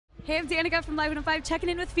Hey, I'm Danica from Live 105, checking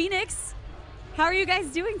in with Phoenix. How are you guys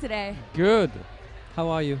doing today? Good. How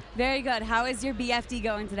are you? Very good. How is your BFD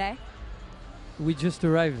going today? We just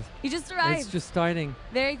arrived. You just arrived. It's just starting.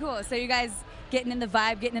 Very cool. So you guys getting in the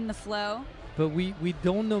vibe, getting in the flow. But we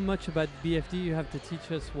don't know much about BFD. You have to teach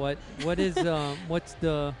us what is what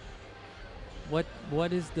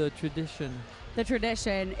is the tradition? The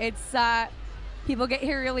tradition. It's people get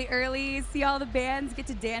here really early, see all the bands, get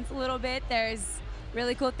to dance a little bit. There's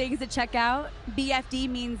really cool things to check out. BFD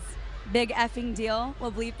means big effing deal.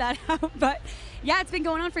 We'll bleep that out. But yeah, it's been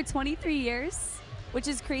going on for 23 years, which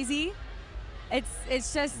is crazy.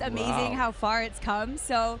 It's just amazing how far it's come.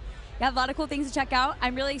 So you have a lot of cool things to check out.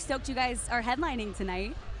 I'm really stoked you guys are headlining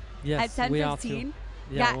tonight Yes, at we are too. 10:15.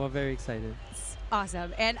 Yeah, we're very excited. It's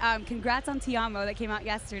awesome. And congrats on Ti Amo that came out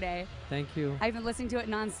yesterday. Thank you. I've been listening to it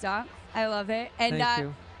nonstop. I love it. And Thank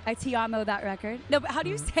you. I Ti Amo that record. No, but how do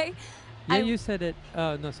you say? Yeah, you said it.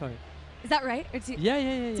 No, sorry. Is that right? Or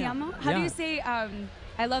Yeah. Ti Amo? How do you say I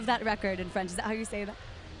love that record in French? Is that how you say that?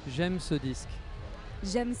 J'aime ce disque.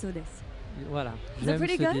 J'aime ce disque. Voilà. Is that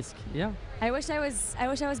pretty good? Disque. Yeah. I wish I was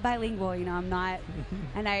bilingual. You know, I'm not,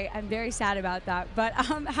 and I'm very sad about that. But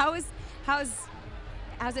how's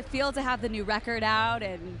it feel to have the new record out?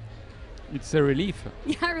 And It's a relief.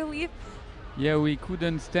 yeah, relief. Yeah, we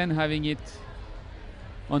couldn't stand having it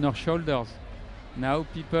on our shoulders. Now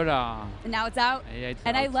people are. And now it's out. Yeah, it's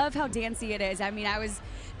And out. I love how dancey it is. I mean, I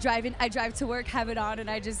drive to work, have it on, and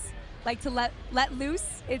I just like to let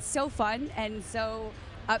loose. It's so fun and so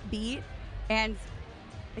upbeat, and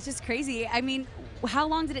it's just crazy. I mean, how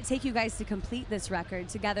long did it take you guys to complete this record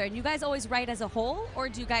together? And you guys always write as a whole, or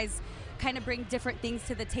do you guys kind of bring different things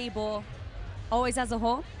to the table, always as a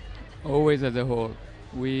whole? Always as a whole.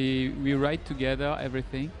 We write together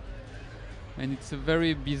everything, and it's a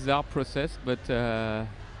very bizarre process, but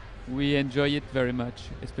we enjoy it very much,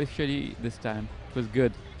 especially this time. It was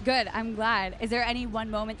good. Good, I'm glad. Is there any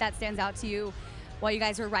one moment that stands out to you while you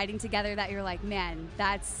guys were writing together that you're like, man,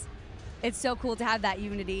 it's so cool to have that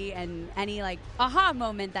unity, and any like aha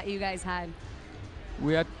moment that you guys had?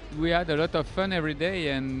 We had a lot of fun every day,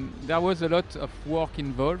 and there was a lot of work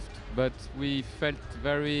involved, but we felt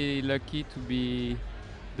very lucky to be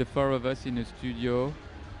the four of us in a studio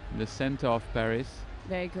in the center of Paris.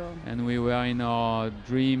 Very cool. And we were in our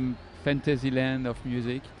dream fantasy land of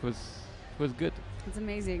music. It was good. It's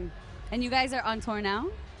amazing. And you guys are on tour now?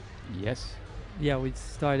 Yes. Yeah, we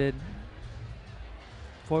started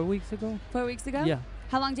 4 weeks ago. 4 weeks ago? Yeah.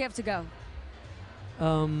 How long do you have to go?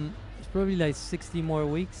 It's probably like 60 more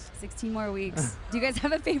weeks. 16 more weeks. Do you guys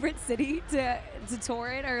have a favorite city to tour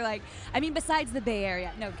it? Or like, I mean, besides the Bay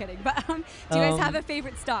Area. No, kidding. But do you guys have a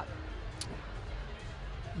favorite stop?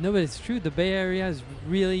 No, but it's true. The Bay Area is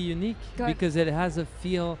really unique because it has a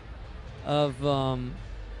feel of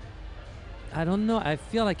I don't know. I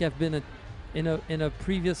feel like I've been in a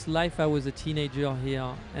previous life. I was a teenager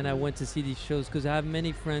here, and I went to see these shows because I have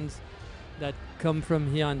many friends that come from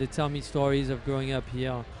here, and they tell me stories of growing up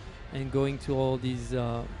here and going to all these.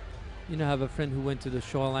 I have a friend who went to the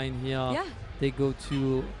Shoreline here. Yeah. They go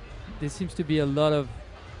to. There seems to be a lot of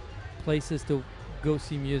places to go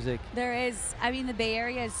see music. There is. I mean, the Bay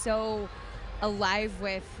Area is so alive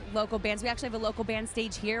with local bands. We actually have a local band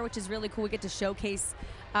stage here, which is really cool. We get to showcase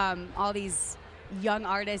all these young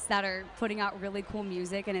artists that are putting out really cool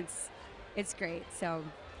music, and it's great. So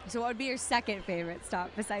what would be your second favorite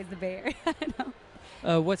stop besides the Bay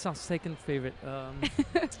Area? What's our second favorite?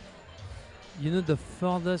 The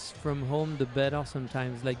furthest from home, the better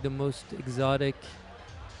sometimes, like the most exotic.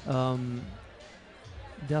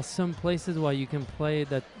 There's some places where you can play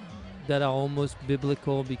that are almost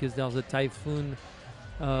biblical because there's a typhoon.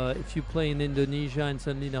 If you play in Indonesia and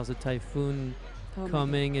suddenly there's a typhoon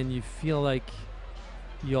coming, and you feel like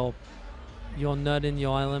you're not in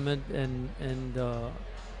your element, and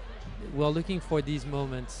we're looking for these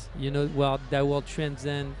moments, that will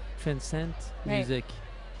transcend music.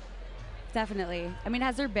 Definitely. I mean,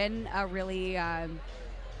 has there been a really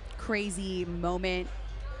crazy moment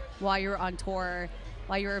while you were on tour,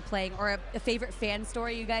 while you were playing, or a favorite fan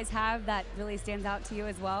story you guys have that really stands out to you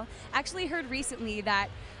as well? Actually heard recently that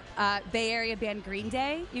Bay Area band Green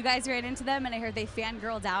Day, you guys ran into them, and I heard they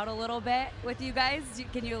fangirled out a little bit with you guys.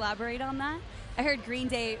 Can you elaborate on that? I heard Green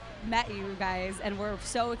Day met you guys and were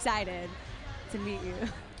so excited to meet you.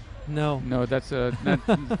 No, that's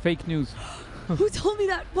fake news. Who told me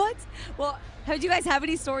that? What? Well, did you guys have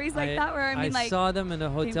any stories like that? Where I saw them in a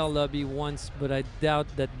hotel lobby once, but I doubt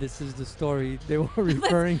that this is the story they were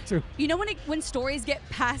referring to. You know when stories get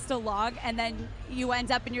passed along and then you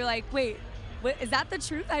end up and you're like, wait, is that the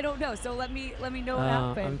truth? I don't know. So let me know what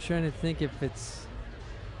happened. I'm trying to think if it's.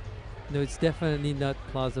 No, it's definitely not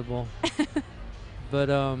plausible. But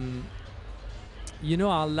you know,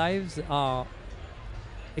 our lives are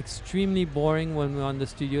extremely boring when we're on the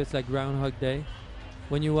studio. It's like Groundhog Day.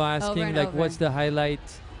 When you were asking and like over. what's the highlight,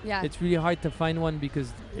 Yeah. it's really hard to find one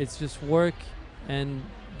because it's just work and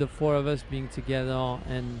the four of us being together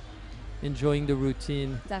and enjoying the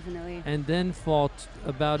routine. Definitely. And then for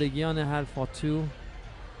about a year and a half or two,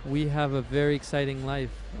 we have a very exciting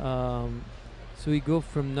life. So we go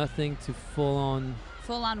from nothing to full on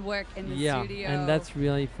work in the yeah, studio. and that's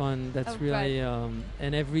really fun. That's really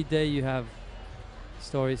and every day you have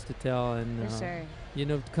stories to tell. And for sure. you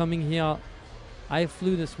know, coming here, I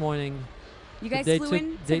flew this morning. You guys they flew took,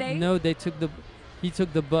 in they, today? No, they took the. He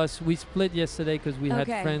took the bus. We split yesterday because we had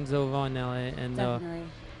Okay. friends over in LA, and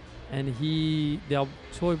Definitely. their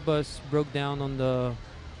tour bus broke down on the.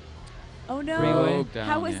 Oh no! Freeway. Broke down,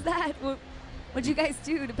 How was yeah. that? What'd you guys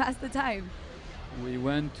do to pass the time? We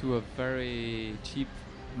went to a very cheap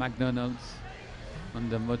McDonald's on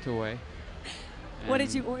the motorway. What did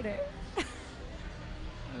and, you order?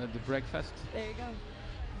 The breakfast. There you go.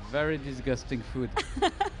 Very disgusting food.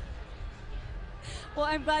 Well,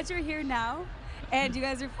 I'm glad you're here now, and you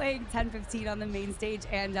guys are playing 10:15 on the main stage.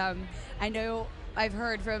 And I know I've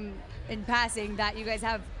heard from in passing that you guys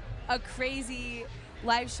have a crazy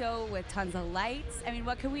live show with tons of lights. I mean,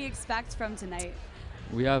 what can we expect from tonight?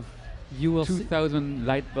 We have You will see. 2,000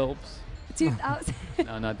 light bulbs. 2,000.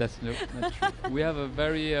 No, that's not true. We have a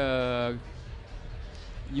very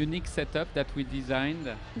unique setup that we designed,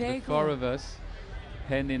 Very the four cool. of us,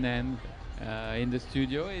 hand in hand, in the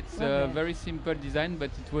studio. It's Love a it. very simple design,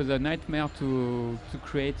 but it was a nightmare to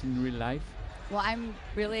create in real life. Well, I'm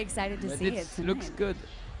really excited to But see it it tonight. looks good.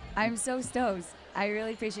 I'm so stoked. I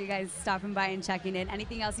really appreciate you guys stopping by and checking in.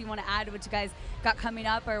 Anything else you want to add to what you guys got coming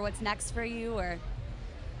up, or what's next for you, or?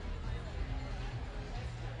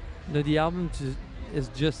 No, the album is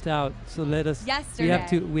just out, so let us.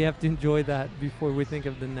 Yesterday. We have to enjoy that before we think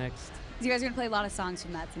of the next. So you guys are gonna play a lot of songs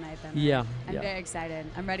from that tonight, then? Right? Yeah, I'm yeah. very excited.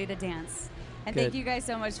 I'm ready to dance. And Good. thank you guys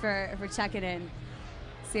so much for checking in.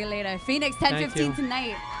 See you later. Phoenix Thank 10:15 you.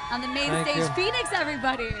 tonight on the main Thank stage. you. Phoenix,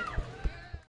 everybody.